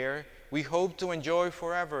 There we hope to enjoy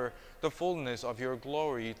forever the fullness of your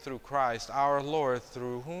glory through Christ our Lord,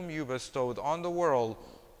 through whom you bestowed on the world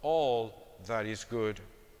all that is good.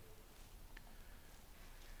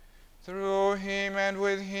 Through him and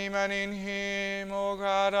with him and in him, O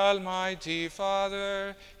God, Almighty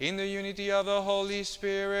Father, in the unity of the Holy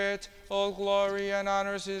Spirit, all glory and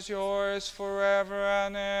honors is yours forever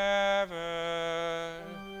and ever.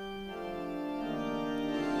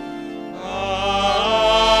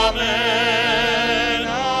 Amen. Amen.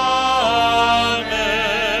 Amen.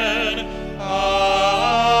 Amen.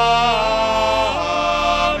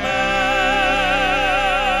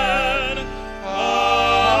 Amen.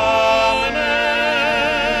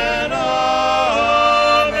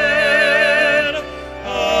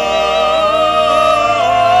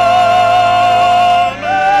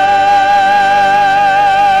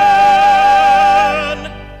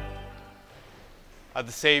 Amen. At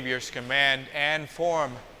the Savior's command and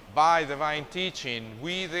formed by divine teaching,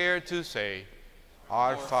 we dare to say,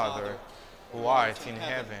 Our Father, who art in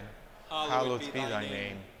heaven, hallowed be thy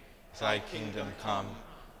name. Thy kingdom come,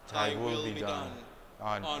 thy will be done,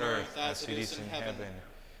 on earth as it is in heaven.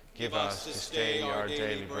 Give us this day our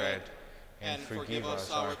daily bread, and forgive us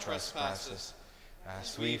our trespasses,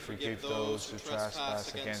 as we forgive those who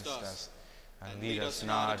trespass against us. And lead us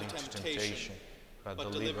not into temptation, but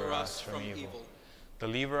deliver us from evil.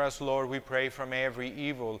 Deliver us, Lord, we pray, from every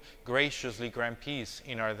evil. Graciously grant peace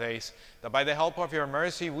in our days, that by the help of your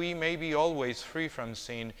mercy we may be always free from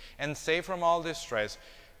sin and safe from all distress,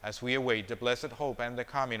 as we await the blessed hope and the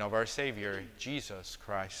coming of our Savior, Jesus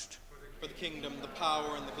Christ. For the kingdom, the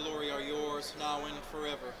power, and the glory are yours, now and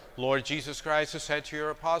forever. Lord Jesus Christ, who said to your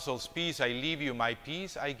apostles, Peace I leave you, my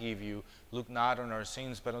peace I give you, look not on our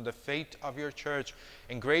sins, but on the faith of your church,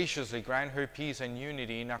 and graciously grant her peace and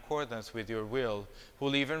unity in accordance with your will, who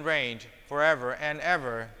live and reign forever and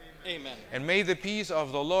ever. Amen. And may the peace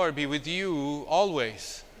of the Lord be with you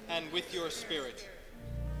always. And with your spirit.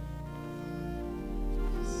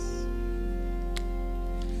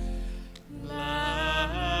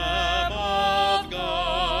 Lamb of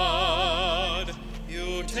God,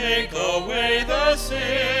 you take away the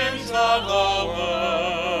sins of the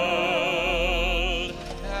world.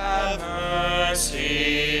 Have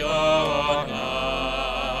mercy on us.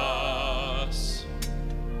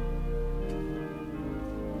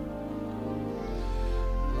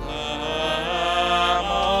 Lamb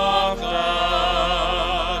of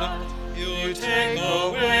God, you take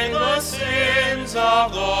away the sins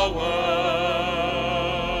of the world.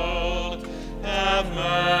 Have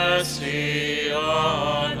mercy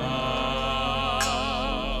on us.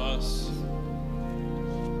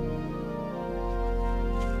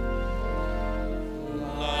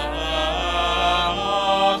 Lamb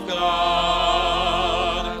of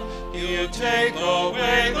God, you take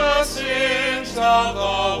away the sins of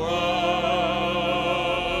the world.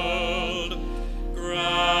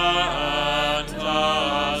 Grant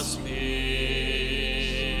us peace.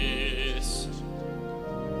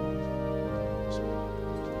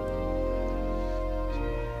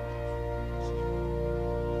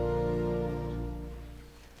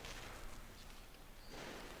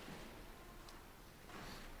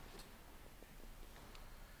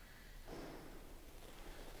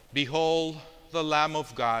 Behold the Lamb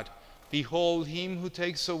of God. Behold him who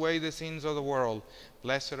takes away the sins of the world.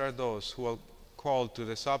 Blessed are those who are called to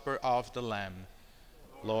the supper of the Lamb.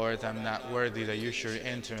 Lord, I'm not worthy that you should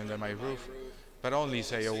enter under my roof, but only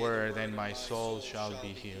say a word, and my soul shall be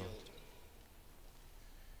healed.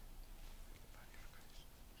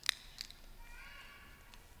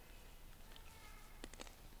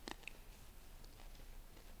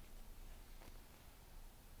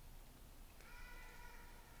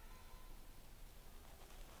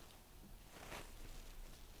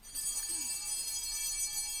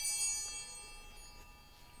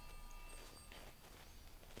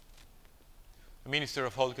 The minister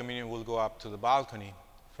of Holy Communion will go up to the balcony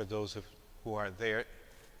for those who are there.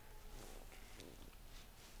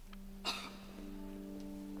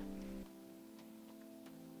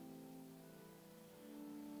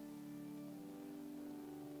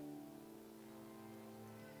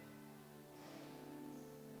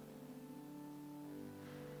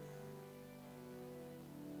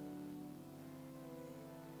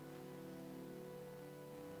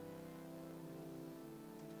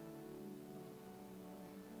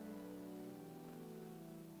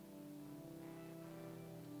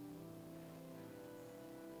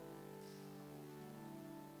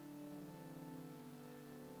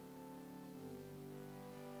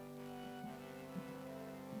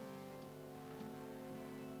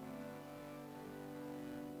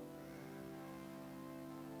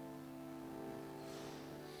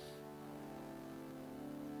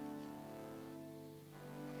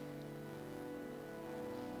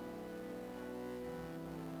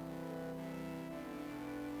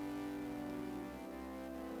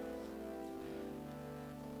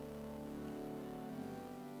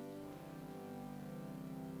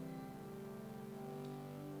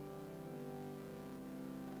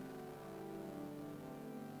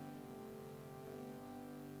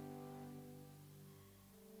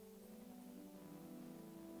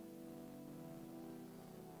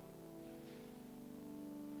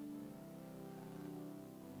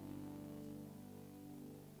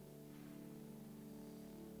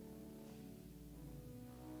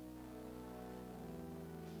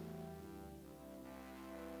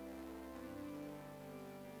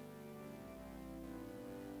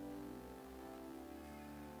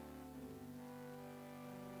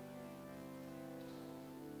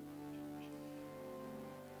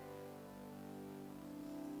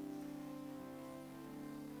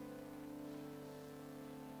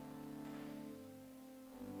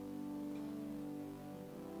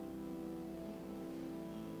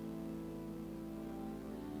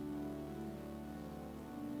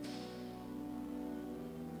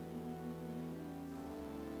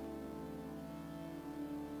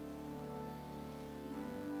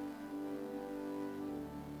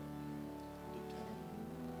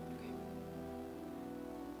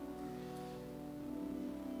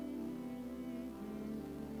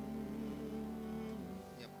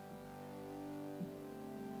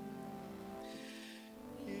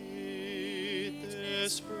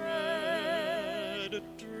 This bread,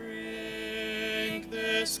 drink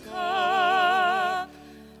this cup,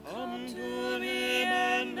 come to him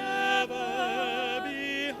and never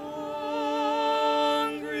be hungry.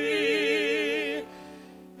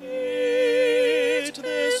 Eat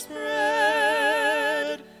this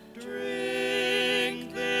bread,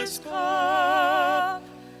 drink this cup,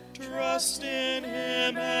 trust in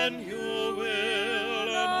him and you will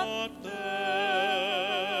not thirst.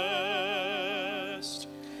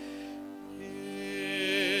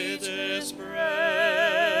 Eat this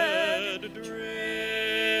bread,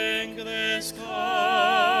 drink this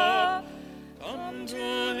cup, come to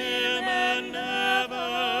him and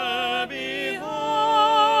never be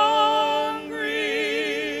hungry.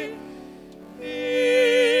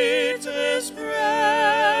 Eat this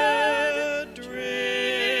bread,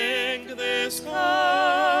 drink this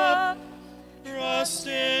cup, trust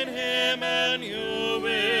in him and you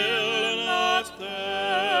will not thirst.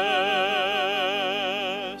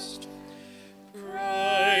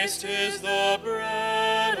 Christ is the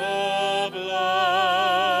bread of life,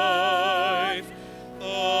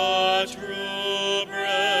 the true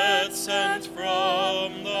bread sent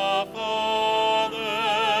from the Father.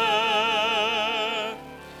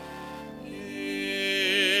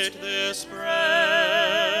 Eat this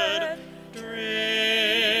bread,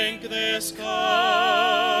 drink this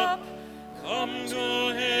cup, come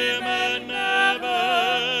to him and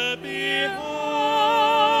never be hungry.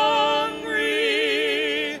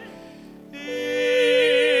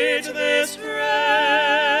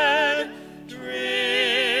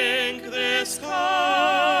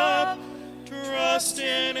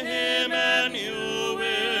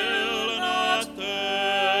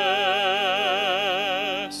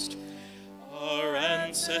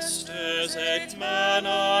 sisters ate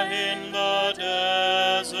manna in the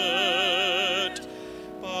desert,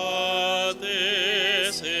 but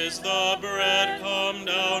this is the bread come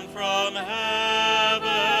down from heaven.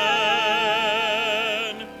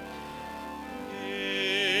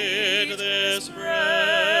 Eat this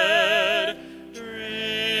bread,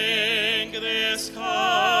 drink this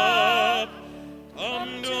cup,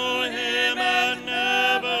 come to him and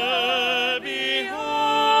never be hungry.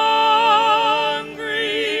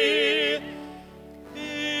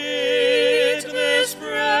 Eat this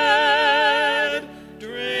bread,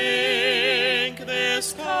 drink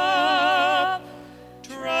this cup,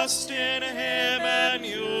 trust in him and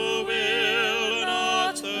you will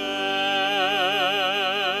not thirst.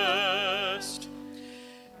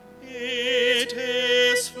 Eat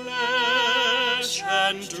his flesh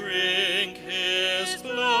and drink his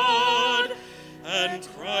blood, and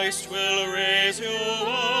Christ will raise you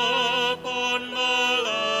up on the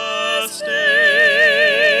last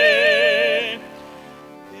day.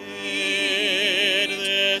 Eat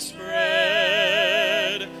this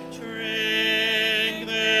bread, drink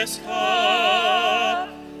this cup,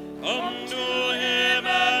 come to him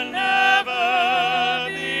and never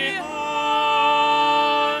be hungry.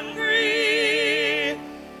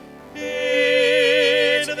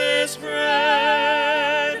 Eat this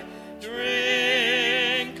bread,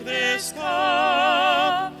 drink this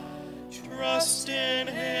cup, trust in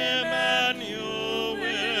him and you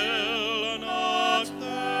will not thirst.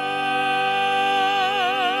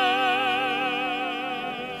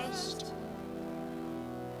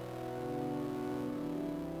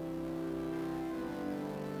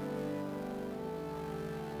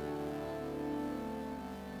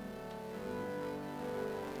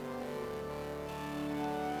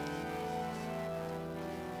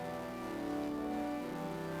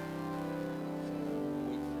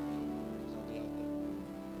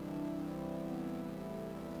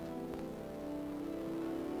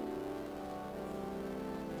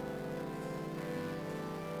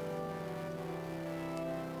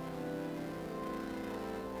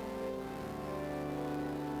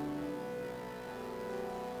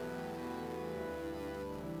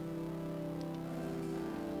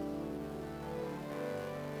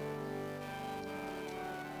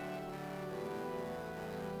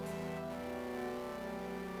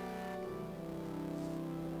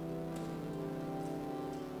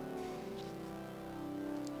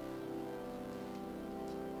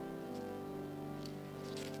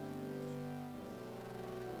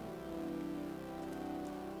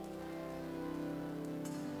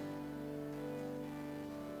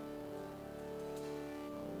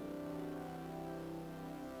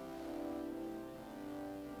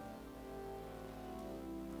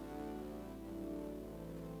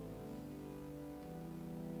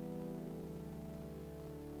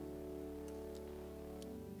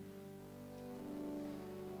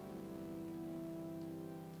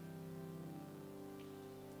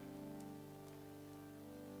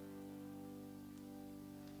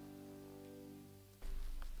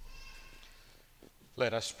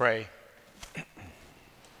 Let us pray.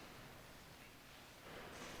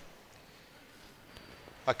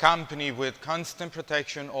 Accompany with constant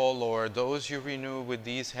protection, O Lord, those you renew with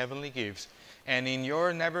these heavenly gifts, and in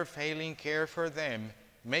your never-failing care for them,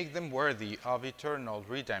 make them worthy of eternal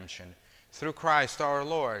redemption. Through Christ our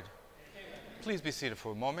Lord. Amen. Please be seated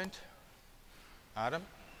for a moment. Adam,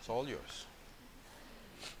 it's all yours.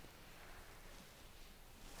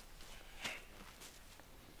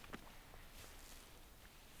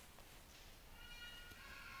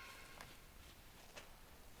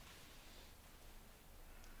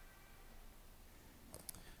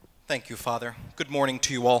 Thank you, Father. Good morning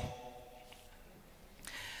to you all.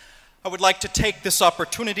 I would like to take this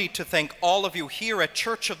opportunity to thank all of you here at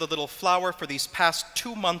Church of the Little Flower for these past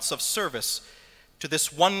 2 months of service to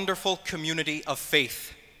this wonderful community of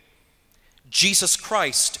faith. Jesus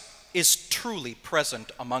Christ is truly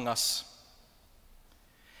present among us.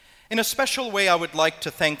 In a special way, I would like to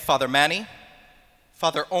thank Father Manny,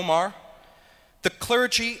 Father Omar, the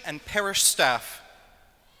clergy and parish staff,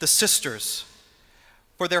 the sisters,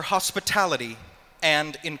 for their hospitality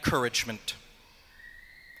and encouragement.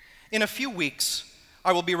 In a few weeks,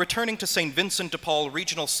 I will be returning to St. Vincent de Paul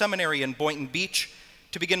Regional Seminary in Boynton Beach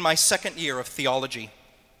to begin my 2nd year of theology.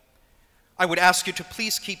 I would ask you to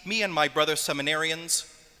please keep me and my brother seminarians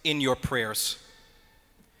in your prayers.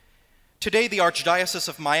 Today, the Archdiocese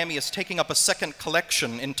of Miami is taking up a second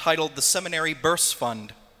collection entitled the Seminary Burse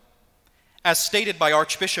Fund. As stated by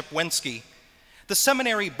Archbishop Wensky, the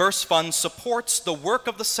Seminary Burse Fund supports the work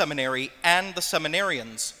of the seminary and the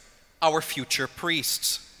seminarians, our future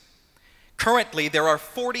priests. Currently, there are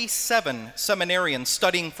 47 seminarians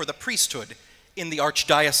studying for the priesthood in the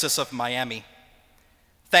Archdiocese of Miami.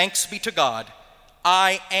 Thanks be to God,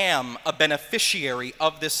 I am a beneficiary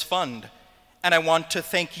of this fund, and I want to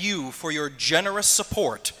thank you for your generous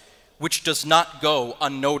support, which does not go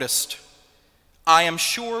unnoticed. I am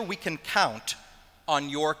sure we can count on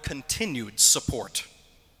your continued support.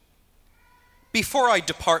 Before I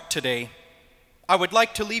depart today, I would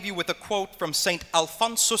like to leave you with a quote from St.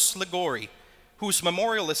 Alphonsus Liguori, whose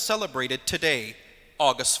memorial is celebrated today,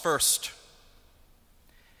 August 1st.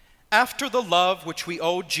 After the love which we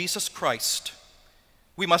owe Jesus Christ,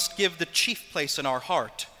 we must give the chief place in our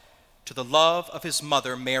heart to the love of his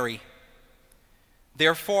mother, Mary.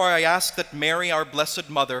 Therefore, I ask that Mary, our Blessed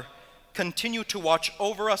Mother, continue to watch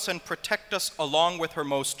over us and protect us along with her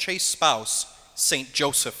most chaste spouse, Saint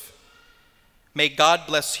Joseph. May God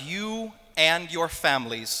bless you and your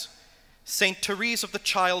families. Saint Therese of the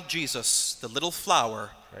Child Jesus, the little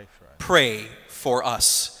flower, pray for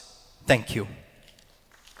us. Thank you.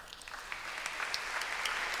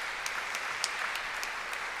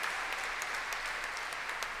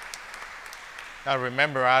 Now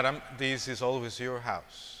remember, Adam, this is always your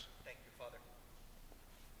house. Thank you, Father.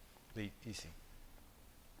 Be easy.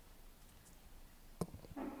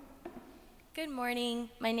 Good morning.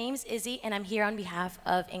 My name's Izzy, and I'm here on behalf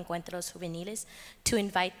of Encuentros Juveniles to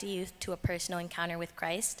invite the youth to a personal encounter with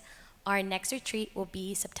Christ. Our next retreat will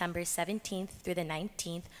be September 17th through the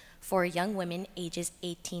 19th for young women ages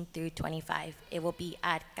 18 through 25. It will be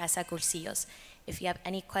at Casa Cursillos. If you have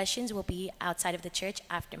any questions, we'll be outside of the church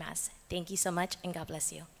after Mass. Thank you so much, and God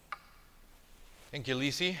bless you. Thank you,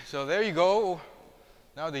 Lisi. So there you go.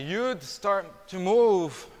 Now the youth start to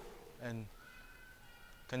move and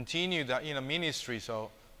continue the ministry. So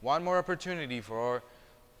one more opportunity for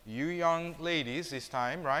you young ladies this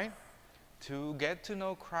time, right? To get to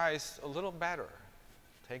know Christ a little better.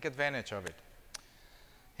 Take advantage of it.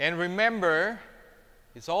 And remember,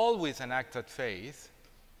 it's always an act of faith,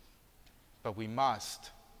 but we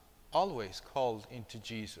must always call into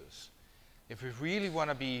Jesus. If we really want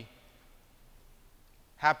to be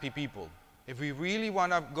happy people, if we really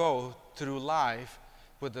want to go through life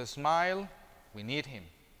with a smile, we need him.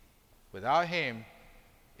 Without him,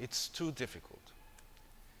 it's too difficult.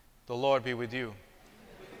 The Lord be with you.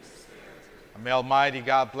 And may Almighty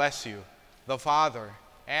God bless you, the Father,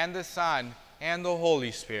 and the Son, and the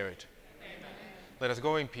Holy Spirit. Amen. Let us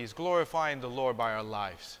go in peace, glorifying the Lord by our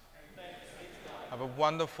lives. Have a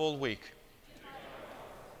wonderful week.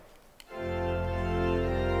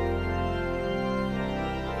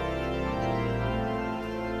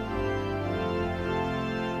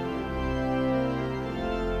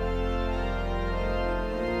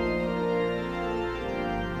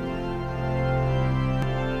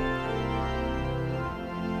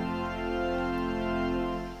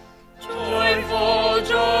 Joyful,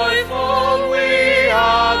 joyful, we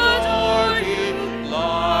adore you,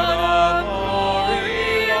 Lord of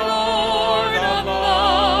glory, Lord of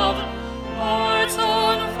love. Hearts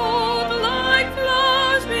unfold like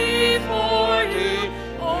flowers before you,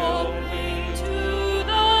 opening to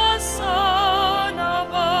the sun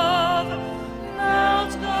above.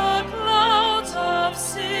 Melt the clouds of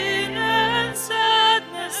sin and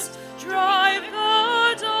sadness, drive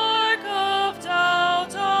the dark of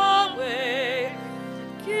doubt away.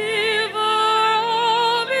 Giver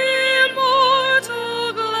of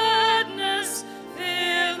immortal gladness,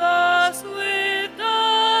 fill us with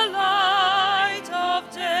the light of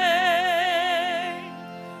day.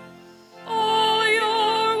 All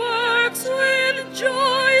your works with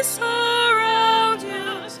joy surround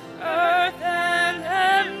you, earth and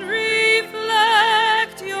heaven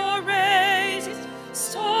reflect your rays.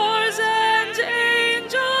 Stars and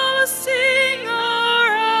angels sing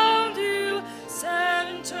around you,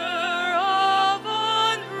 center of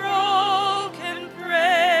unbroken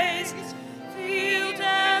praise. Field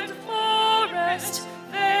and forest,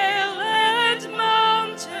 vale and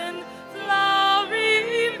mountain,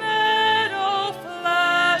 flowery meadow,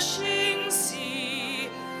 flashing sea,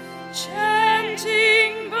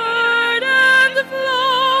 chanting bird and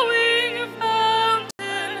flowing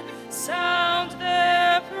fountain, sound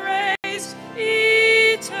their praise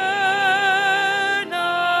eternally.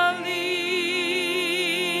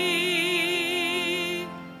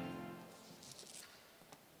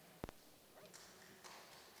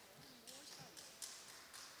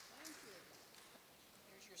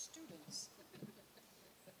 Here's your students.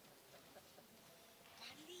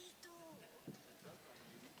 Carlito.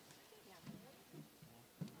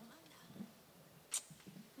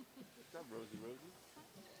 Is that Rosie?